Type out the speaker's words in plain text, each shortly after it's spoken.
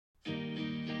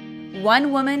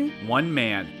One woman, one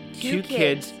man, two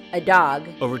kids, a dog,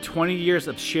 over 20 years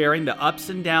of sharing the ups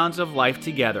and downs of life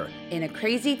together. in a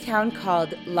crazy town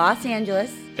called Los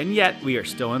Angeles. And yet we are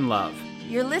still in love.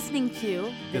 You're listening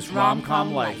to This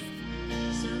rom-com life.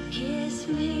 So kiss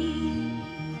me.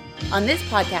 On this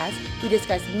podcast, we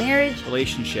discuss marriage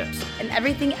Relationships. and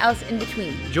everything else in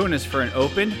between. Join us for an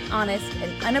open, Honest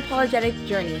and unapologetic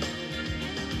journey.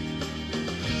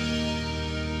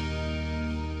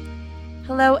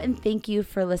 Hello, and thank you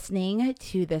for listening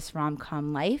to This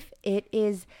Rom-Com Life. It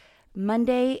is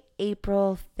Monday,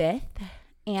 April 5th.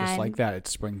 And Just like that,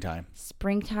 it's springtime.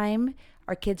 springtime.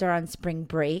 Our kids are on spring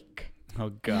break. Oh,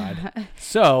 God.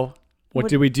 So, what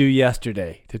did we do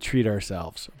yesterday to treat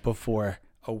ourselves before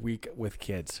a week with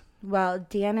kids? Well,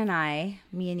 Dan and I,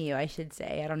 me and you, I should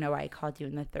say, I don't know why I called you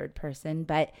in the third person,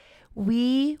 but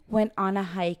we went on a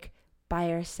hike by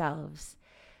ourselves.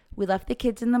 We left the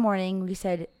kids in the morning. We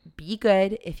said, be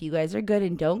good. If you guys are good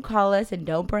and don't call us and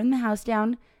don't burn the house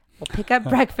down, we'll pick up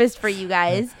breakfast for you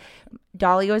guys.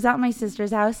 Dolly was at my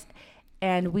sister's house,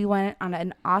 and we went on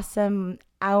an awesome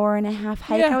hour-and-a-half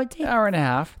hike, I would say. Hour and a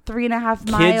half.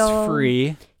 3.5 mile. Kids-free,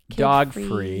 kid-free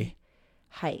dog-free.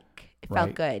 hike. It Right.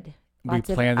 felt good. We Lots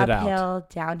planned of it out. uphill,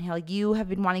 downhill. You have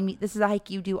been wanting me. This is a hike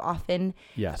you do often.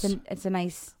 Yes. It's a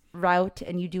nice route,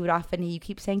 and you do it often. And you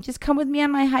keep saying, "Just come with me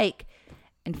on my hike."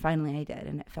 And finally, I did,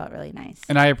 and it felt really nice.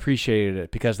 And I appreciated it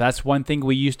because that's one thing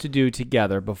we used to do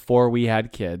together before we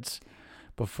had kids.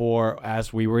 Before,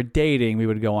 as we were dating, we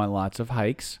would go on lots of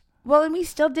hikes. Well, and we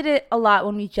still did it a lot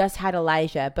when we just had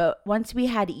Elijah. But once we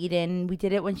had Eden, we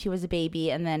did it when she was a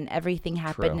baby, and then everything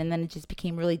happened, True. and then it just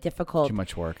became really difficult. Too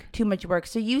much work. Too much work.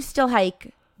 So you still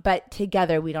hike, but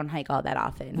together we don't hike all that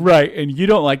often. Right. And you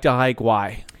don't like to hike.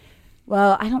 Why?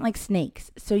 Well, I don't like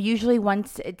snakes. So usually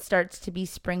once it starts to be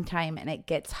springtime and it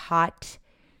gets hot,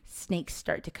 snakes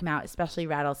start to come out, especially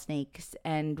rattlesnakes.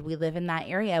 And we live in that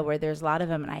area where there's a lot of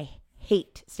them, and I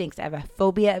hate snakes. I have a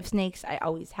phobia of snakes. I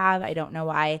always have. I don't know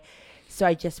why. So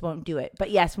I just won't do it. But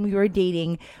yes, when we were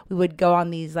dating, we would go on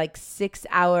these like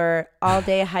 6-hour all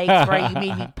day hikes where you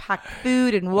made me pack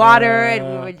food and water,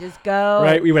 and we would just go.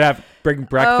 Right. We would bring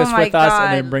breakfast Oh my with us and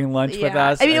God. then bring lunch with Yeah.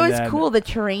 us. I mean, it and was then- cool. The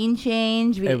terrain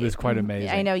change. It was quite amazing.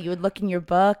 I know. You would look in your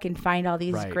book and find all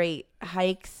these Right. great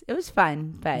hikes. It was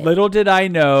fun, but Little did I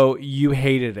know you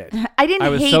hated it. I didn't I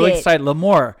was hate so it. excited.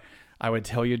 Lamore, I would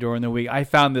tell you during the week, I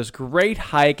found this great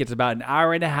hike. It's about an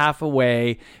hour and a half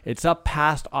away. It's up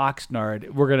past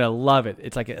Oxnard. We're going to love it.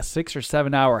 It's like a 6 or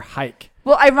 7 hour hike.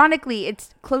 Well, ironically,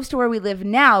 it's close to where we live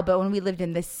now, but when we lived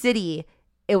in the city,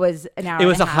 it was an hour. It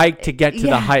was and a half. hike to get to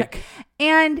the hike.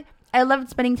 And I loved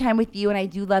spending time with you, and I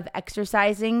do love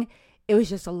exercising. It was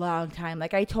just a long time.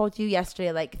 Like I told you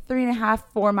yesterday, like 3.5,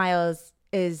 4 miles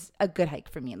is a good hike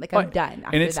for me. Like I'm done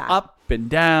after And it's that. up and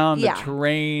down. Yeah. The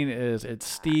terrain it's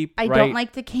steep. I right? don't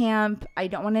like to camp. I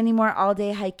don't want any more all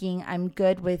day hiking. I'm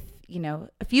good with,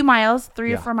 a few miles,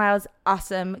 3 or Yeah. 4 miles.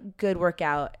 Awesome. Good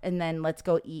workout. And then let's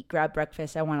go eat, grab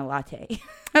breakfast. I want a latte.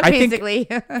 I think- Basically.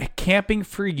 Camping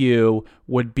for you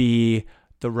would be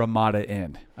the Ramada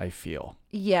Inn, I feel.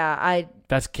 Yeah.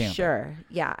 That's camping. Sure.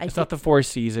 Yeah. It's not the Four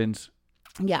Seasons.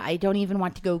 Yeah. I don't even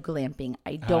want to go glamping.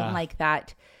 I don't like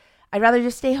that. I'd rather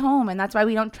just stay home. And that's why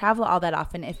we don't travel all that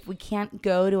often. If we can't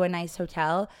go to a nice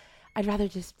hotel, I'd rather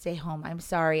just stay home. I'm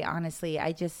sorry. Honestly,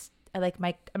 I'm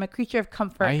a creature of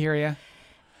comfort. I hear you.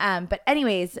 But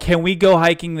anyways, Can we go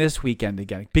hiking this weekend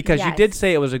again? Because you Yes. did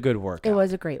say it was a good workout. it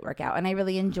was a great workout, and I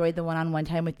really enjoyed the one-on-one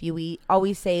time with you. We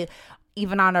always say,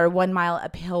 even on our 1 mile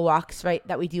uphill walks, right,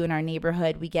 that we do in our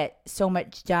neighborhood, we get so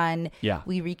much done. Yeah.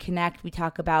 We reconnect. We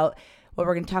talk about what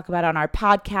we're going to talk about on our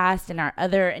podcast and our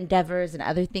other endeavors and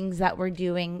other things that we're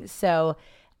doing. So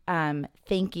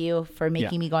thank you for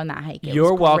making me go on that hike. It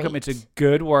You're was welcome. great. It's a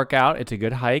good workout. It's a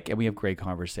good hike, and we have great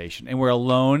conversation. And we're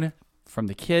alone from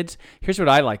the kids. Here's what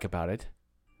I like about it.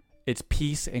 It's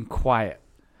peace and quiet.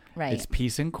 right. It's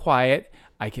peace and quiet.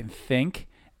 I can think,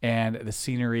 and the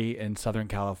scenery in Southern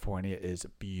California is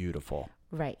beautiful.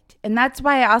 Right. And that's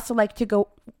why I also like to go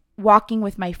walking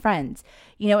with my friends,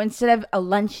 instead of a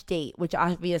lunch date, which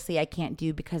obviously I can't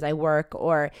do because I work,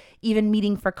 or even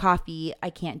meeting for coffee, I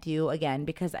can't do again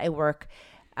because I work.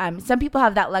 Some people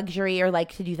have that luxury or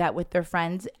like to do that with their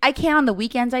friends. I can on the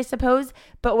weekends, I suppose.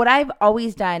 But what I've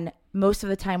always done most of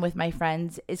the time with my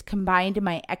friends is combined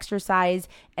my exercise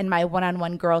and my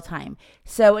one-on-one girl time.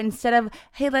 So instead of,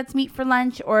 hey, let's meet for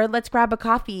lunch or let's grab a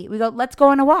coffee, we go, let's go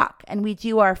on a walk. And we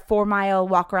do our 4-mile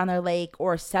walk around the lake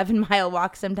or 7-mile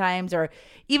walk sometimes, or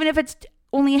even if it's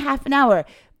only a half an hour.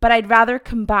 But I'd rather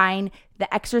combine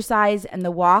the exercise and the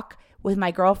walk with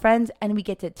my girlfriends, and we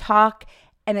get to talk,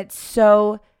 and it's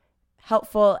so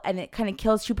helpful, and it kind of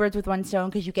kills two birds with one stone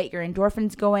because you get your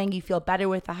endorphins going. You feel better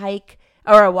with a hike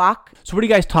or a walk. So what do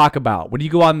you guys talk about? When you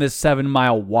go on this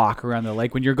 7-mile walk around the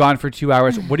lake, when you're gone for 2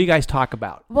 hours, what do you guys talk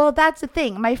about? Well, that's the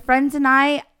thing. My friends and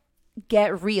I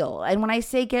get real. And when I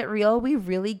say get real, we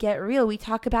really get real. We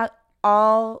talk about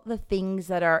all the things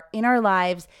that are in our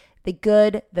lives, the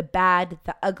good, the bad,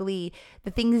 the ugly,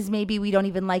 the things maybe we don't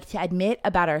even like to admit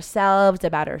about ourselves,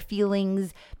 about our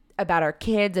feelings, about our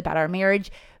kids, about our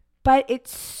marriage. But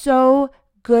it's so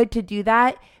good to do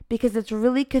that because it's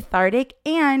really cathartic.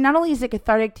 And not only is it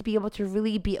cathartic to be able to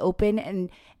really be open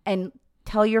and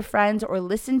tell your friends or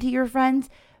listen to your friends,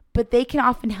 but they can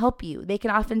often help you. They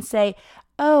can often say,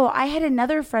 oh, I had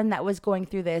another friend that was going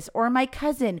through this, or my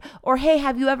cousin, or hey,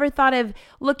 have you ever thought of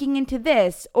looking into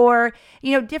this? Or,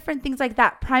 different things like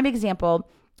that. Prime example,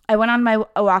 I went on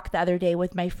a walk the other day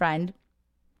with my friend,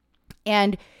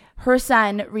 and her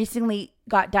son recently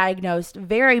got diagnosed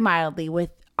very mildly with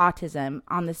autism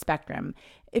on the spectrum.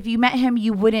 If you met him,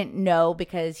 you wouldn't know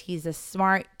because he's a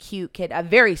smart, cute kid, a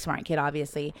very smart kid,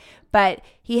 obviously, but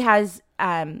he has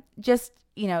just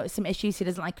some issues. He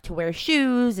doesn't like to wear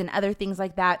shoes and other things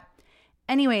like that.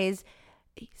 Anyways,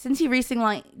 since he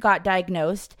recently got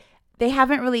diagnosed, they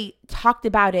haven't really talked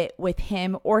about it with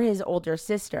him or his older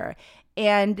sister.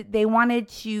 And they wanted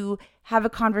to have a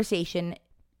conversation,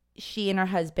 she and her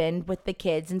husband, with the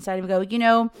kids inside of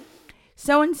go,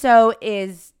 so-and-so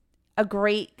is a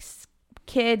great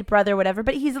kid, brother, whatever,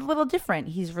 but he's a little different.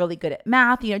 He's really good at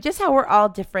math, just how we're all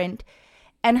different.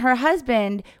 And her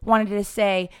husband wanted to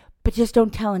say, but just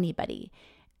don't tell anybody.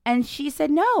 And she said,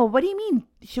 no, what do you mean?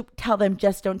 Tell them,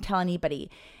 just don't tell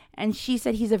anybody. And she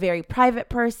said he's a very private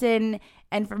person.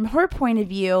 And from her point of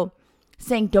view,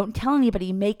 saying don't tell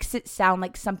anybody makes it sound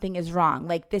like something is wrong,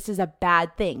 like this is a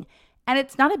bad thing. And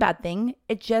it's not a bad thing.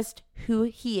 It's just who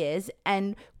he is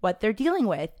and what they're dealing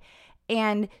with.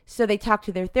 And so they talked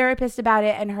to their therapist about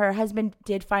it, and her husband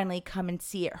did finally come and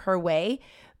see it her way.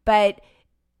 But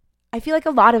I feel like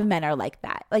a lot of men are like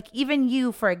that. Like even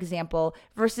you, for example,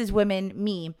 versus women,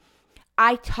 me.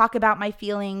 I talk about my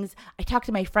feelings. I talk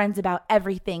to my friends about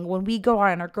everything. When we go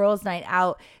on our girls' night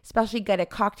out, especially get a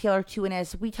cocktail or two in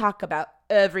us, we talk about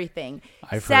everything.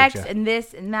 Sex and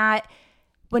this and that.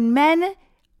 When men,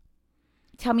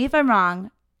 tell me if I'm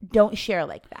wrong, don't share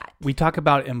like that. We talk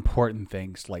about important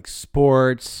things like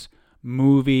sports,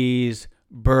 movies,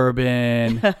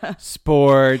 bourbon,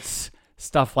 sports,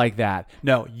 stuff like that.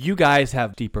 No, you guys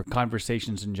have deeper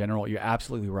conversations in general. You're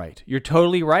absolutely right. You're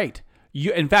totally right.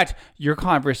 In fact, your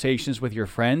conversations with your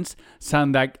friends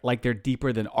sound like they're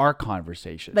deeper than our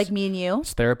conversations. Like me and you?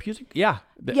 It's therapeutic. Yeah.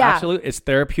 Absolutely. It's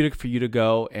therapeutic for you to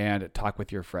go and talk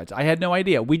with your friends. I had no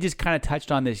idea. We just kind of touched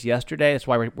on this yesterday. That's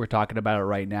why we're talking about it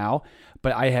right now.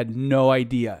 But I had no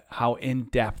idea how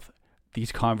in-depth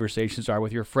these conversations are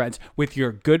with your friends, with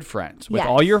your good friends. With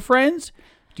all your friends?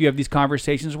 Do you have these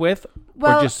conversations with,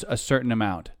 or just a certain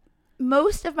amount?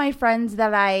 Most of my friends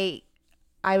that I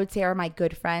would say are my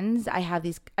good friends, I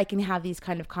can have these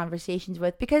kind of conversations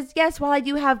with, because yes, while I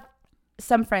do have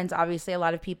some friends, obviously a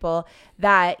lot of people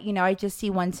that, I just see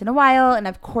once in a while, and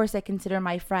of course I consider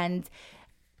my friends,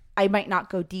 I might not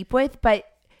go deep with, but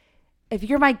if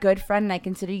you're my good friend and I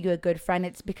consider you a good friend,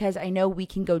 it's because I know we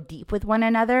can go deep with one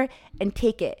another and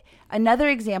take it. Another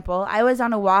example, I was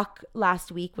on a walk last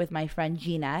week with my friend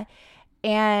Gina,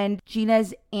 and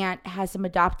Gina's aunt has some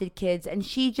adopted kids, and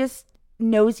she just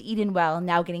knows Eden well,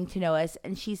 now getting to know us.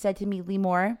 And she said to me,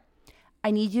 Limor,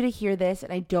 I need you to hear this,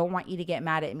 and I don't want you to get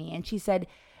mad at me. And she said,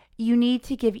 you need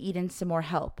to give Eden some more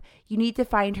help. You need to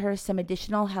find her some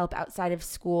additional help outside of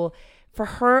school for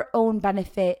her own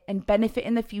benefit and benefit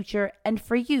in the future, and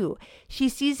for you. She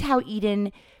sees how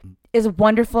Eden is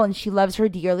wonderful and she loves her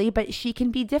dearly, but she can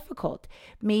be difficult.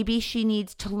 Maybe she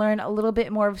needs to learn a little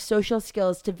bit more of social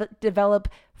skills to develop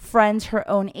friends her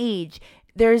own age.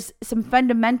 There's some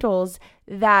fundamentals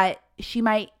that she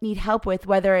might need help with,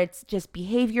 whether it's just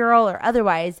behavioral or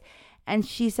otherwise. And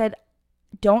she said,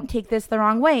 don't take this the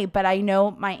wrong way, but I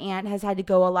know my aunt has had to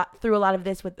go through a lot of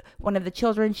this with one of the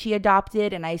children she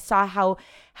adopted, and I saw how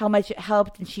much it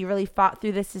helped, and she really fought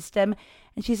through the system.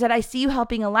 And she said, I see you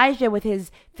helping Elijah with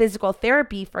his physical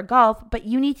therapy for golf, but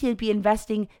you need to be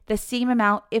investing the same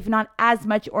amount, if not as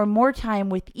much or more time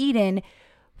with Eden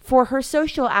for her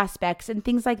social aspects and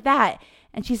things like that.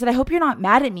 And she said, I hope you're not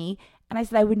mad at me. And I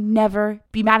said, I would never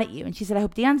be mad at you. And she said, I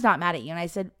hope Dan's not mad at you. And I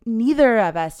said, neither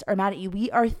of us are mad at you.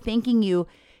 We are thanking you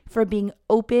for being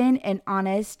open and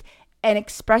honest and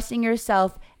expressing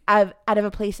yourself out of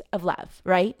a place of love,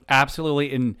 right?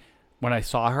 Absolutely. And when I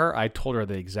saw her, I told her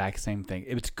the exact same thing.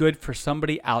 It's good for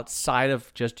somebody outside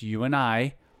of just you and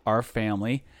I, our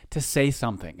family, to say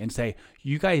something and say,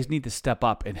 you guys need to step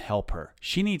up and help her.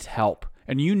 She needs help.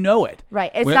 And you know it.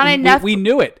 Right. It's not enough. We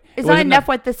knew it. It's not enough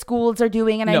what the schools are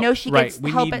doing. And I know she gets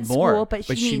we help need at more, school, but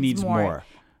she needs more.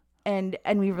 And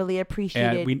we really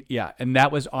appreciate it. And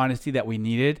that was honesty that we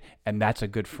needed. And that's a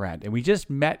good friend. And we just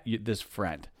met this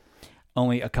friend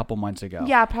only a couple months ago.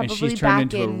 Yeah, probably and she's turned back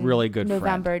into in a really good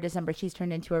November, friend. December. She's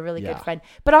turned into a really good friend.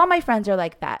 But all my friends are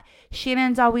like that.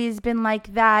 Shannon's always been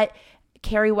like that.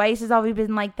 Carrie Weiss has always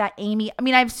been like that. Amy. I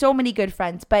mean, I have so many good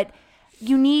friends, but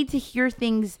you need to hear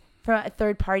things from a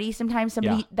third party. Sometimes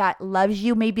somebody that loves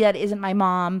you. Maybe that isn't my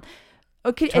mom.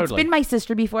 Okay, Totally. It's been my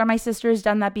sister before. My sister has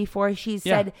done that before. She's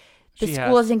said the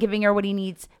school isn't giving her what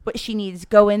she needs.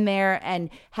 Go in there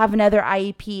and have another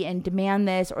IEP and demand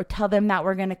this, or tell them that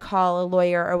we're going to call a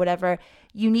lawyer or whatever.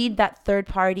 You need that third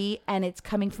party, and it's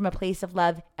coming from a place of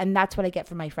love, and that's what I get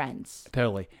from my friends.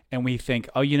 Totally. And we think,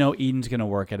 oh, Eden's going to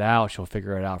work it out. She'll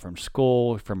figure it out from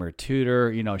school, from her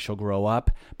tutor. She'll grow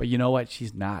up. But you know what?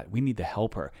 She's not. We need to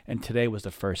help her. And today was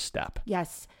the first step.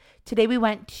 Yes. Today we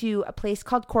went to a place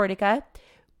called Cortica,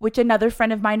 which another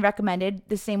friend of mine recommended,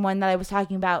 the same one that I was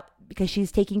talking about, because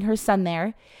she's taking her son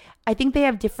there. I think they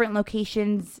have different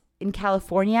locations in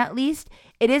California, at least.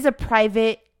 It is a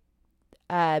private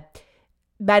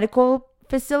medical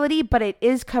facility, but it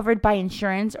is covered by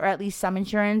insurance, or at least some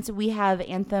insurance. We have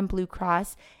Anthem Blue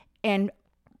Cross, and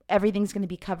everything's going to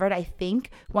be covered, I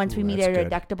think, once we meet our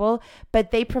deductible.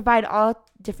 But they provide all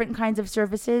different kinds of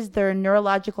services. They're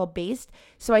neurological based.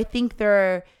 So I think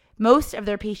most of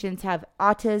their patients have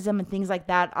autism and things like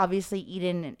that. Obviously,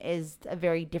 Eden is a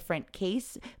very different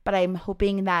case, but I'm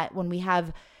hoping that when we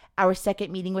have our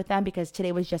second meeting with them, because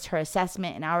today was just her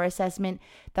assessment and our assessment,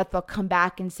 that they'll come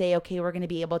back and say, okay, we're going to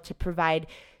be able to provide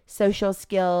social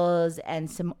skills and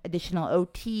some additional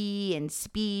OT and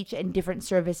speech and different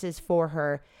services for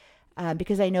her.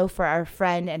 Because I know for our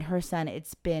friend and her son,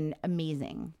 it's been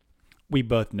amazing. We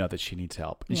both know that she needs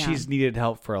help. And she's needed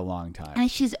help for a long time. And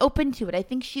she's open to it. I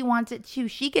think she wants it too.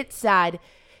 She gets sad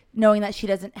knowing that she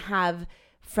doesn't have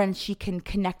friends she can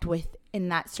connect with in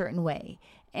that certain way.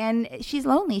 And she's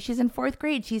lonely. She's in 4th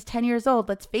grade. She's 10 years old.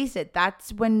 Let's face it.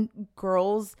 That's when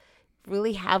girls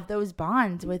really have those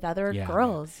bonds with other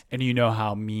girls. And you know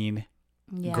how mean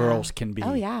girls can be.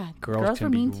 Oh, yeah. Girls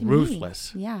can be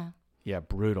ruthless. Yeah. Yeah,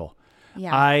 brutal.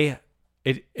 Yeah.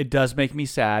 It does make me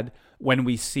sad when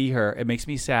we see her. It makes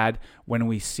me sad when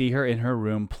we see her in her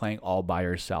room playing all by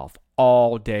herself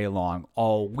all day long,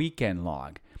 all weekend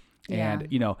long. Yeah.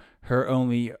 And, her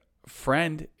only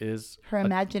friend is her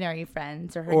imaginary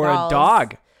friends or her dolls. A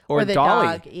dog or the Dolly.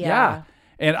 Dog. Yeah.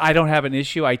 And I don't have an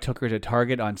issue. I took her to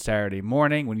Target on Saturday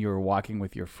morning when you were walking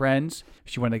with your friends.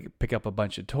 She wanted to pick up a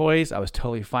bunch of toys. I was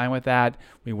totally fine with that.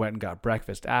 We went and got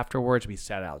breakfast afterwards. We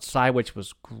sat outside, which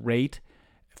was great,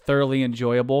 thoroughly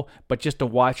enjoyable. But just to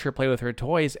watch her play with her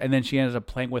toys, and then she ended up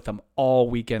playing with them all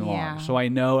weekend long. So I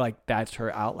know that's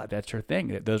her outlet. That's her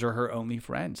thing. Those are her only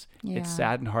friends. Yeah. It's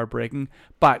sad and heartbreaking,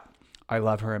 but I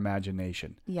love her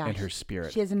imagination and her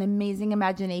spirit. She has an amazing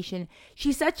imagination.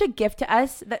 She's such a gift to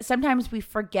us that sometimes we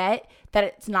forget that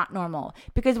it's not normal.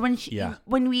 Because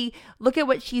when we look at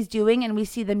what she's doing and we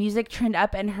see the music trend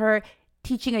up and her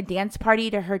teaching a dance party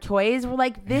to her toys, we're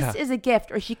like, this is a gift.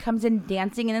 Or she comes in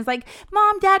dancing and is like,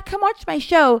 Mom, Dad, come watch my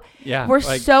show. Yeah, we're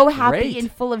so happy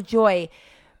and full of joy.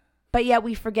 But yet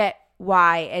we forget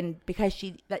why, and because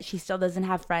she still doesn't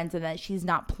have friends and that she's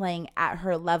not playing at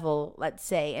her level, let's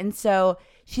say. And so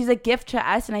she's a gift to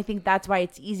us, and I think that's why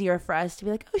it's easier for us to be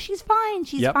like, oh, she's fine,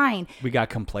 she's fine. We got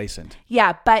complacent.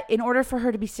 Yeah, but in order for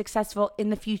her to be successful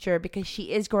in the future, because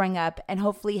she is growing up and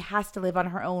hopefully has to live on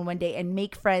her own one day and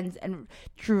make friends and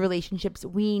true relationships,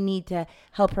 we need to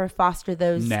help her foster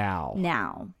those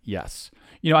now. Yes.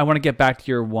 I want to get back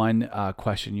to your one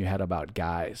question you had about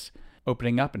guys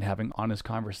opening up and having honest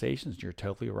conversations. You're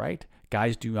totally right.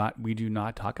 Guys we do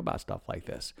not talk about stuff like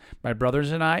this. My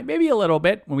brothers and I, maybe a little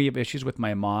bit when we have issues with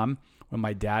my mom. When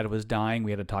my dad was dying,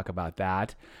 we had to talk about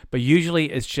that. But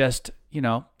usually it's just,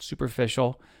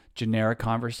 superficial, generic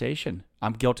conversation.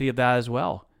 I'm guilty of that as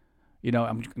well.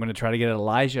 I'm going to try to get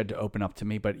Elijah to open up to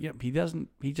me, but he doesn't.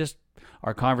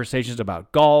 Our conversations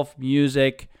about golf,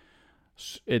 music,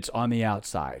 it's on the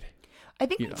outside. I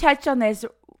think we touched on this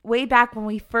way back when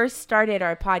we first started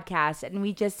our podcast, and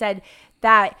we just said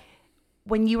that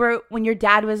when your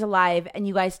dad was alive and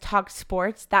you guys talked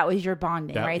sports, that was your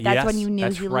bonding, right? That's when you knew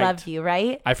he loved you,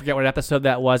 right? I forget what episode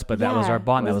that was, but that was our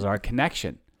bond. That was our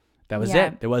connection. That was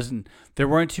it. There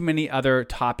weren't too many other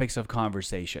topics of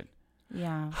conversation.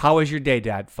 Yeah. How was your day,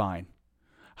 Dad? Fine.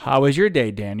 How was your day,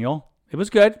 Daniel? It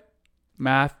was good.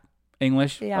 Math,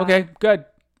 English. Yeah. Okay, good.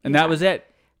 And that was it.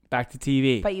 back to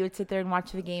TV. But you would sit there and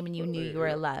watch the game and you knew you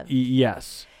were loved.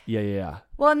 Yes. Yeah.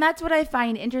 Well, and that's what I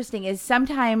find interesting is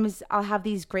sometimes I'll have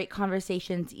these great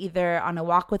conversations either on a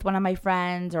walk with one of my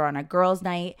friends or on a girls'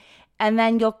 night, and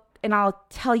then I'll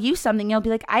tell you something. You'll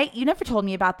be like, you never told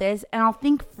me about this. And I'll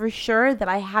think for sure that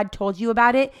I had told you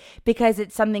about it because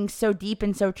it's something so deep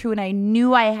and so true. And I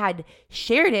knew I had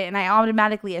shared it and I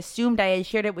automatically assumed I had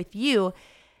shared it with you.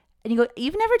 And you go,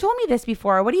 you've never told me this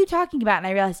before. What are you talking about? And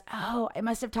I realized, I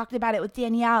must have talked about it with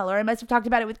Danielle or I must have talked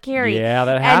about it with Carrie. Yeah,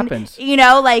 that happens. You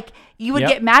know, like you would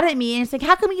get mad at me and it's like,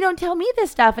 how come you don't tell me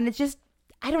this stuff? And it's just,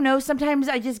 I don't know. Sometimes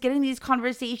I just get in these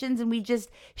conversations and we just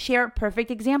share a perfect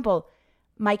example.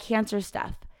 My cancer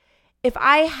stuff. If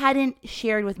I hadn't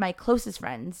shared with my closest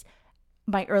friends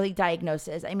my early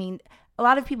diagnosis, I mean, a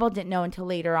lot of people didn't know until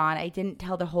later on. I didn't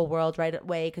tell the whole world right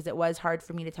away because it was hard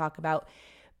for me to talk about.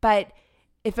 But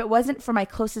if it wasn't for my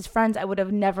closest friends, I would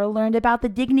have never learned about the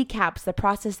DigniCaps, the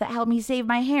process that helped me save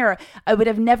my hair. I would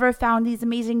have never found these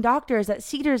amazing doctors at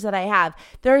Cedars that I have.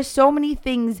 There are so many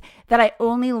things that I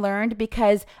only learned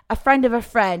because a friend of a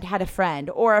friend had a friend,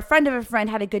 or a friend of a friend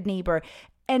had a good neighbor.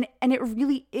 And it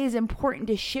really is important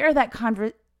to share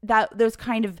those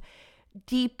kind of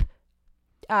deep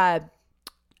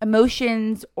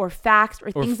emotions or facts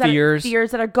or things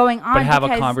fears that are going on. But have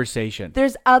a conversation.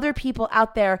 There's other people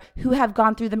out there who have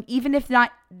gone through them, even if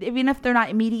they're not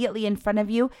immediately in front of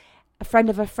you. A friend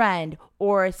of a friend,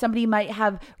 or somebody might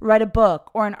have read a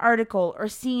book or an article or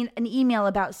seen an email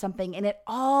about something, and it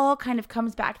all kind of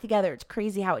comes back together. It's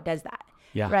crazy how it does that.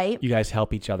 Yeah. Right? You guys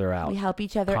help each other out. We help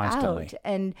each other constantly. out.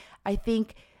 And I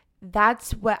think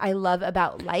that's what I love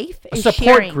about life. A is support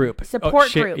sharing. group.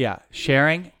 Support group. Yeah.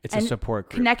 Sharing. It's a support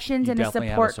group. Connections you and a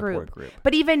support group.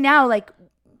 But even now, like,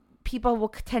 people will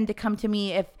tend to come to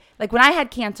me if, like, when I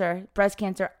had cancer, breast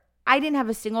cancer, I didn't have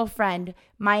a single friend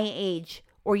my age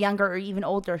or younger or even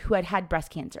older who had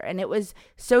breast cancer. And it was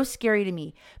so scary to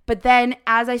me. But then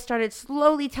as I started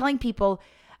slowly telling people,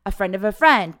 a friend of a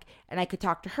friend, and I could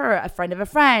talk to her, a friend of a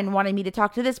friend wanted me to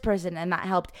talk to this person, and that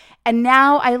helped. And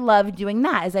now I love doing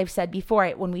that, as I've said before,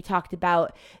 when we talked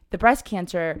about the breast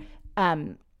cancer,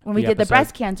 when we did the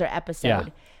breast cancer episode. Yeah.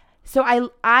 So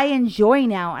I enjoy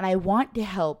now, and I want to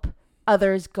help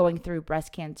others going through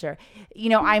breast cancer. You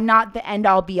know, I'm not the end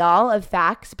all be all of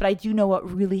facts, but I do know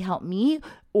what really helped me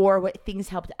or what things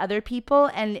helped other people.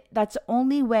 And that's the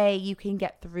only way you can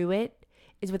get through it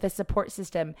is with a support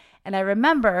system. And I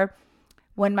remember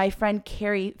when my friend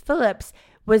Carrie Phillips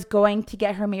was going to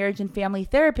get her marriage and family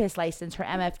therapist license, her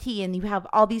MFT, and you have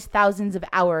all these thousands of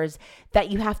hours that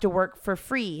you have to work for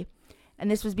free. And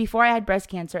this was before I had breast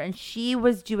cancer. And she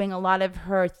was doing a lot of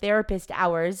her therapist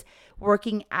hours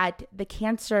working at the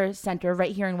cancer center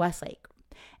right here in Westlake.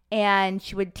 And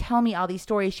she would tell me all these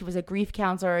stories. She was a grief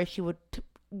counselor. She would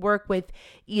work with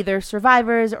either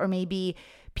survivors or maybe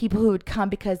people who would come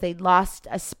because they'd lost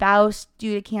a spouse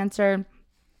due to cancer.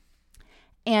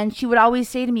 And she would always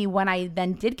say to me when I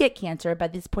then did get cancer, by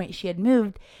this point she had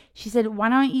moved, she said, why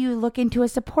don't you look into a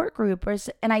support group?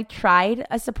 And I tried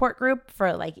a support group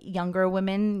for like younger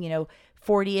women,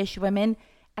 40-ish women,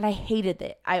 and I hated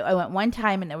it. I went one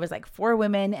time and there was like 4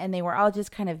 women and they were all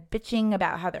just kind of bitching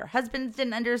about how their husbands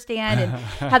didn't understand and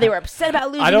how they were upset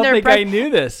about losing their I knew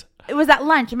this. It was at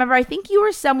lunch. Remember, I think you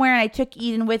were somewhere and I took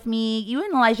Eden with me. You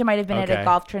and Elijah might have been at a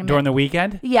golf tournament. During the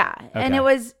weekend? Yeah. Okay. And it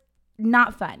was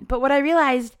not fun. But what I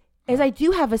realized is I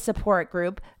do have a support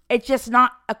group. It's just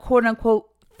not a quote unquote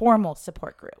formal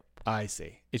support group. I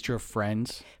see. It's your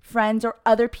friends? Friends or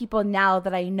other people now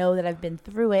that I know that I've been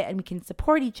through it and we can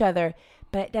support each other,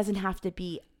 but it doesn't have to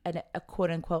be a quote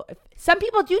unquote. Some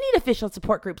people do need official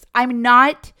support groups. I'm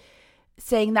not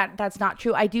saying that that's not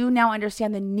true. I do now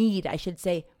understand the need, I should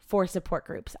say, for support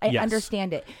groups. I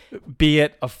understand it. Be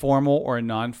it a formal or a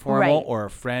non-formal, right, or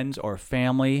friends or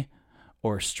family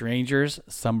or strangers,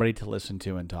 somebody to listen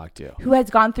to and talk to. Who has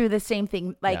gone through the same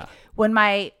thing. Like when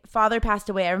my father passed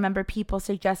away, I remember people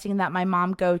suggesting that my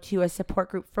mom go to a support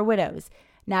group for widows.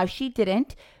 Now she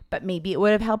didn't, but maybe it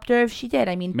would have helped her if she did.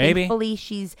 I mean, thankfully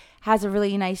has a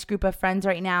really nice group of friends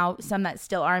right now, some that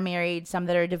still are married, some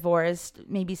that are divorced,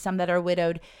 maybe some that are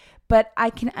widowed. But I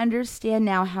can understand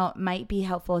now how it might be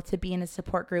helpful to be in a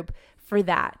support group for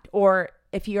that. Or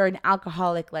if you're an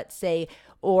alcoholic, let's say,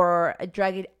 or a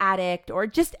drug addict, or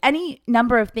just any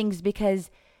number of things, because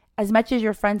as much as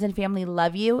your friends and family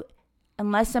love you,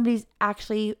 unless somebody's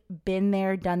actually been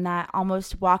there, done that,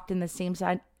 almost walked in the same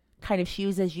kind of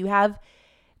shoes as you have,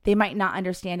 they might not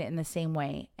understand it in the same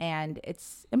way. And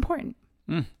it's important.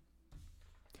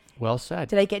 Well said.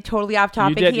 Did I get totally off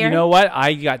topic here? here? You know what?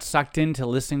 I got sucked into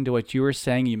listening to what you were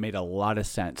saying. You made a lot of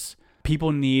sense.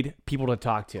 People need people to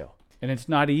talk to. And it's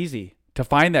not easy to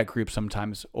find that group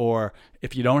sometimes, or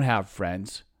if you don't have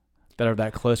friends that are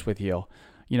that close with you.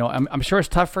 You know, I'm sure it's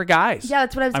tough for guys. Yeah,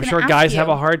 that's what I was I'm going to sure ask guys you. have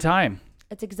a hard time.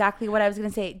 That's exactly what I was going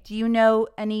to say. Do you know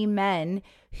any men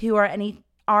who are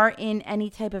in any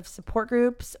type of support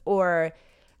groups, or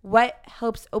what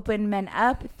helps open men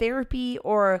up? Therapy,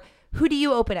 or who do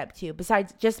you open up to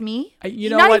besides just me? You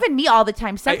know Not what? even me all the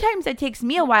time. Sometimes it takes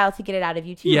me a while to get it out of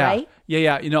you too, right?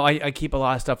 Yeah. You know, I keep a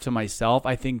lot of stuff to myself.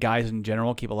 I think guys in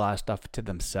general keep a lot of stuff to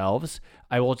themselves.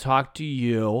 I will talk to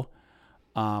you.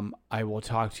 I will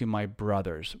talk to my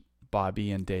brothers,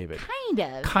 Bobby and David.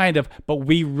 Kind of, but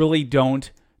we really don't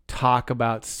talk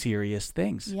about serious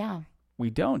things. Yeah. We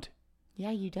don't.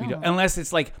 Yeah, you We don't. don't. Unless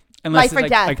it's like Life or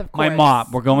death, of my course.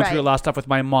 mom. We're going through a Right. lot of stuff with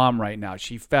my mom right now.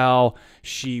 She fell.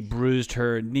 She bruised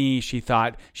her knee. She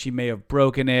thought she may have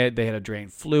broken it. They had to drain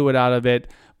fluid out of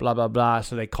it, blah, blah.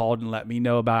 So they called and let me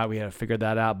know about it. We had to figure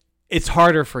that out. It's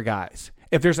harder for guys.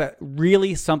 If there's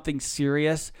really something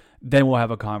serious, then we'll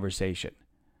have a conversation.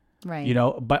 Right. You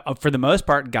know, but for the most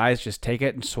part, guys just take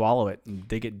it and swallow it and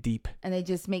dig it deep. And they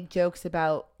just make jokes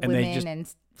about And they women just-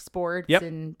 and sports Yep.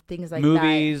 and things like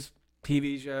Movies,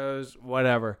 TV shows,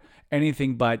 whatever.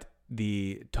 Anything but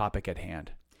the topic at hand.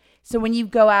 that. So when you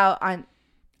go out on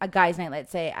a guy's night, let's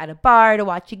say at a bar to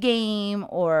watch a game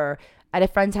or at a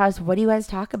friend's house, what do you guys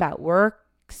talk about? Work,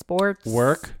 sports,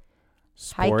 Work,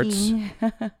 sports, hiking.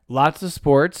 lots of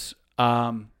sports.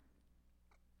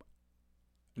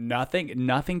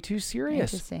 Nothing too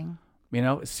serious. Interesting. You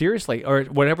know, seriously, or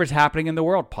whatever's happening in the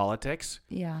world, politics,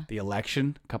 Yeah. the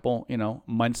election, a couple,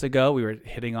 months ago, we were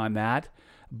hitting on that,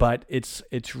 but it's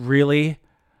really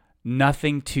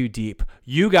nothing too deep.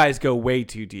 You guys go way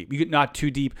too deep. You get not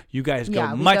too deep. You guys go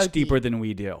Yeah, we much go deeper deep. than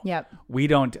we do. Yep. We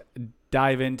don't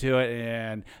dive into it,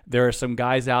 and there are some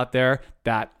guys out there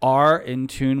that are in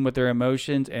tune with their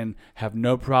emotions and have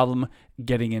no problem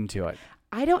getting into it.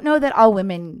 I don't know that all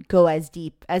women go as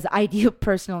deep as I do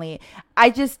personally.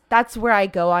 That's where I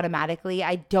go automatically.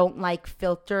 I don't like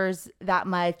filters that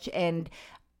much, and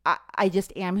I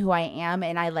just am who I am,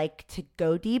 and I like to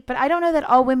go deep, but I don't know that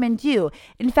all women do.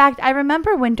 In fact, I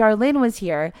remember when Darlene was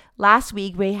here last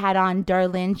week, we had on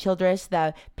Darlene Childress,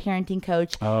 the parenting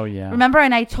coach. Oh, yeah. Remember,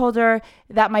 and I told her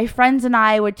that my friends and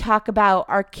I would talk about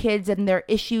our kids and their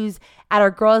issues at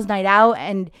our girls' night out,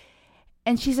 and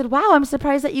she said, wow, I'm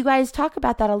surprised that you guys talk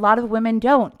about that. A lot of women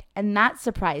don't. And that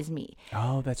surprised me.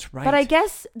 Oh, that's right. But I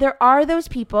guess there are those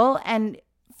people, and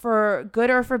for good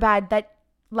or for bad, that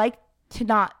like to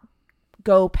not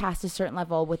go past a certain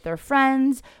level with their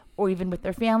friends or even with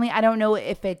their family. I don't know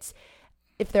if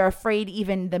they're afraid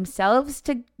even themselves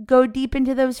to go deep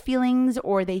into those feelings,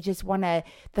 or they just want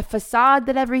the facade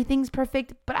that everything's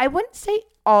perfect. But I wouldn't say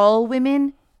all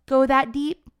women go that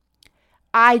deep.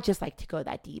 I just like to go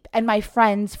that deep. And my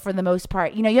friends, for the most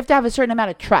part, you have to have a certain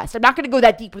amount of trust. I'm not going to go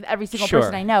that deep with every single Sure.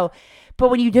 person I know. But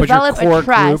when you your develop core a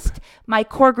trust, group- my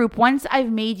core group, once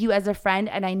I've made you as a friend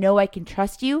and I know I can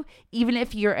trust you, even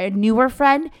if you're a newer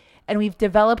friend and we've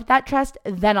developed that trust,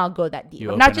 then I'll go that deep.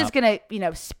 You I'm not open just up. going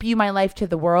to, spew my life to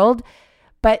the world,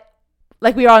 but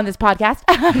like we are on this podcast.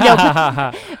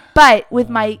 No, but with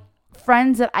my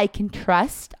friends that I can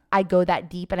trust, I go that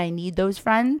deep, and I need those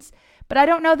friends. But I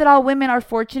don't know that all women are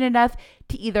fortunate enough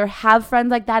to either have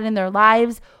friends like that in their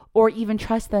lives or even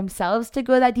trust themselves to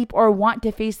go that deep or want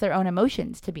to face their own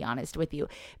emotions, to be honest with you.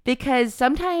 Because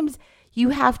sometimes you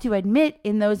have to admit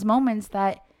in those moments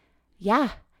that,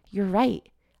 yeah, you're right.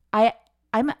 I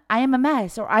am a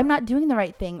mess, or I'm not doing the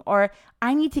right thing, or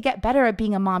I need to get better at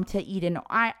being a mom to Eden. Or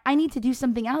I need to do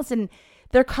something else. And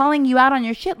they're calling you out on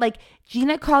your shit. Like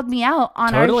Gina called me out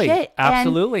on Totally. our shit.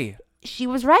 Absolutely. And she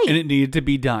was right. And it needed to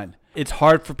be done. It's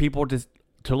hard for people to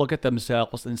look at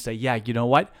themselves and say, yeah, you know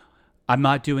what? I'm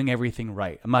not doing everything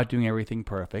right. I'm not doing everything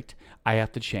perfect. I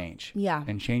have to change. Yeah.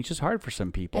 And change is hard for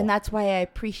some people. And that's why I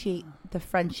appreciate the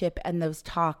friendship and those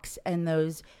talks and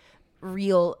those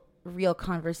real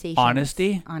conversations.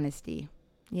 Honesty.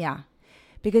 Yeah.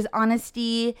 Because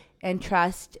honesty and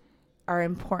trust are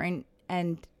important,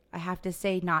 and I have to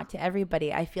say, not to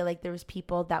everybody. I feel like there's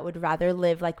people that would rather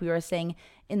live, like we were saying,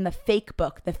 in the fake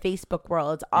book, the Facebook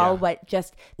world, all Yeah. what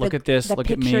just Look at this, the look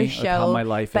at me, picture look show, how my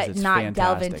life is. but It's not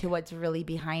delve fantastic. into what's really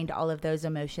behind all of those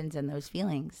emotions and those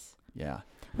feelings. Yeah.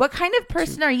 What kind of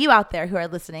person are you out there who are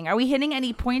listening? Are we hitting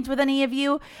any points with any of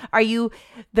you? Are you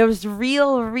those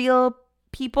real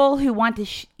people who want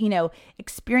to,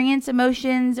 experience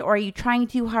emotions, or are you trying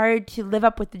too hard to live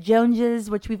up with the Joneses,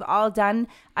 which we've all done?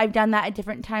 I've done that at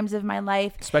different times of my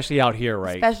life, Especially out here,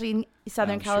 right? especially in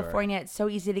Southern I'm sure. California. It's so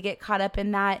easy to get caught up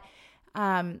in that.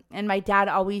 And my dad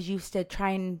always used to try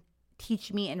and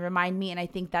teach me and remind me. And I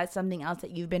think that's something else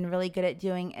that you've been really good at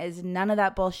doing is none of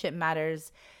that bullshit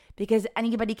matters, because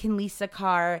anybody can lease a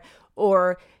car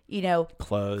or,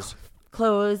 clothes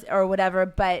or whatever.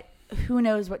 But who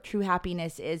knows what true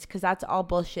happiness is, because that's all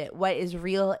bullshit. What is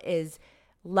real is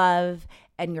love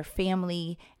and your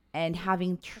family and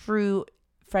having true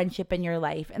friendship in your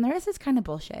life. And the rest is kind of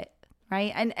bullshit.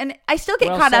 Right. And I still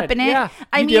get caught up in it. Yeah,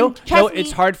 I mean, trust me.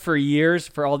 It's hard for years,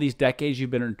 for all these decades you've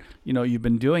been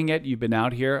doing it. You've been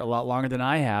out here a lot longer than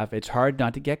I have. It's hard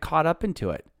not to get caught up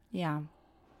into it. Yeah.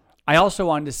 I also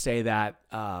wanted to say that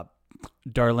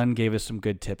Darlene gave us some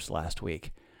good tips last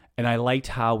week. And I liked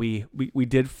how we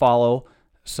did follow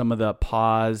some of the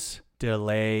pause,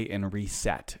 delay, and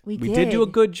reset. We did do a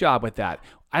good job with that.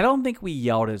 I don't think we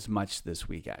yelled as much this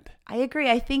weekend. I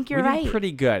agree. I think you're we right. did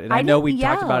pretty good. And I know we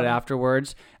talked about it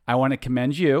afterwards. I want to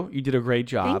commend you. You did a great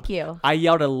job. Thank you. I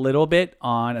yelled a little bit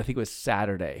on, I think it was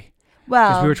Saturday. Well,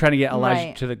 because we were trying to get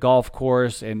Elijah to the golf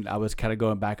course, and I was kind of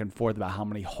going back and forth about how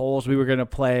many holes we were going to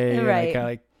play. Right.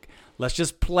 And let's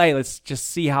just play. Let's just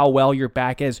see how well your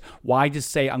back is. Why just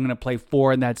say I'm going to play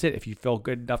 4 and that's it? If you feel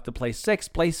good enough to play 6,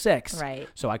 play 6. Right.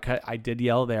 So I did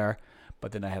yell there.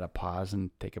 But then I had to pause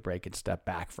and take a break and step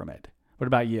back from it. What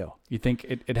about you? You think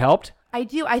it helped? I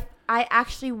do. I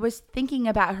actually was thinking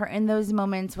about her in those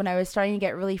moments when I was starting to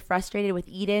get really frustrated with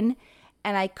Eden,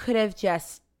 and I could have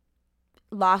just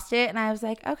lost it. And I was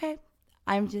like, okay,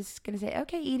 I'm just going to say,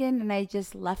 okay, Eden. And I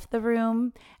just left the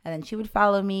room, and then she would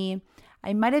follow me.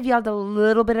 I might have yelled a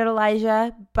little bit at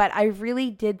Elijah, but I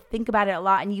really did think about it a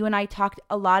lot. And you and I talked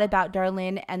a lot about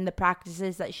Darlene and the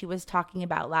practices that she was talking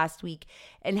about last week,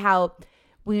 and how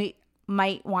we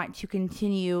might want to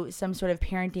continue some sort of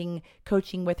parenting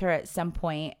coaching with her at some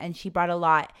point. And she brought a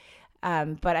lot.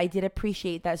 But I did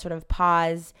appreciate that sort of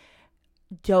pause.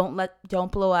 Don't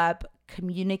blow up.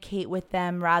 Communicate with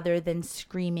them rather than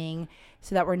screaming,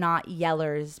 so that we're not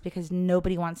yellers, because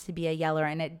nobody wants to be a yeller,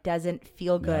 and it doesn't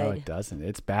feel good. No, it doesn't.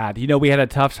 It's bad. We had a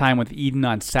tough time with Eden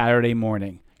on Saturday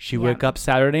morning. She woke up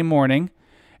Saturday morning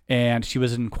and she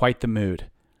was in quite the mood.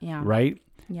 Yeah. Right?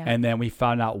 Yeah. And then we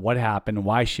found out what happened,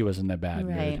 why she was in a bad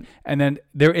mood. And then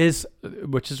there is,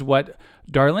 which is what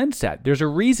Darlene said, there's a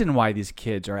reason why these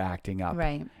kids are acting up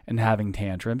and having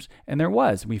tantrums. And there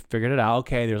was. We figured it out.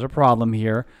 Okay, there's a problem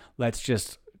here. Let's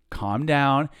just calm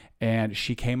down. And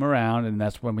she came around, and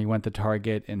that's when we went to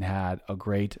Target and had a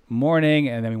great morning.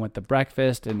 And then we went to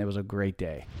breakfast, and it was a great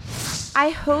day. I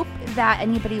hope that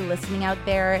anybody listening out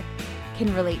there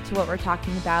can relate to what we're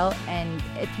talking about. And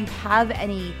if you have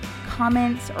any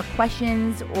comments or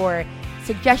questions or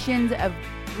suggestions of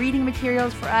reading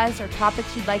materials for us or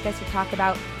topics you'd like us to talk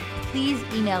about, please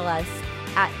email us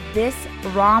at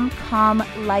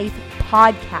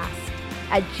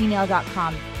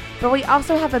thisromcomlifepodcast@gmail.com. But we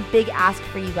also have a big ask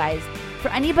for you guys. For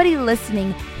anybody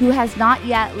listening who has not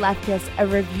yet left us a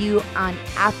review on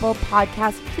Apple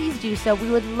Podcasts, please do so. We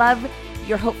would love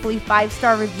your hopefully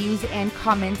 5-star reviews and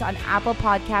comments on Apple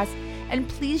Podcasts. And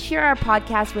please share our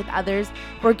podcast with others.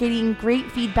 We're getting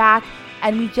great feedback,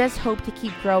 and we just hope to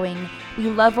keep growing. We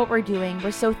love what we're doing.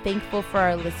 We're so thankful for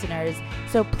our listeners.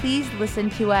 So please listen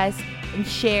to us and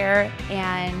share,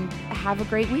 and have a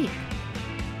great week.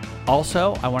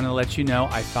 Also, I want to let you know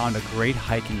I found a great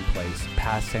hiking place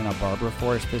past Santa Barbara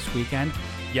for us this weekend.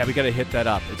 Yeah, we got to hit that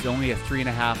up. It's only a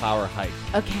 3.5-hour hike.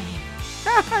 Okay.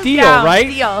 Deal, right?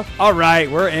 Deal. All right,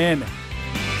 we're in.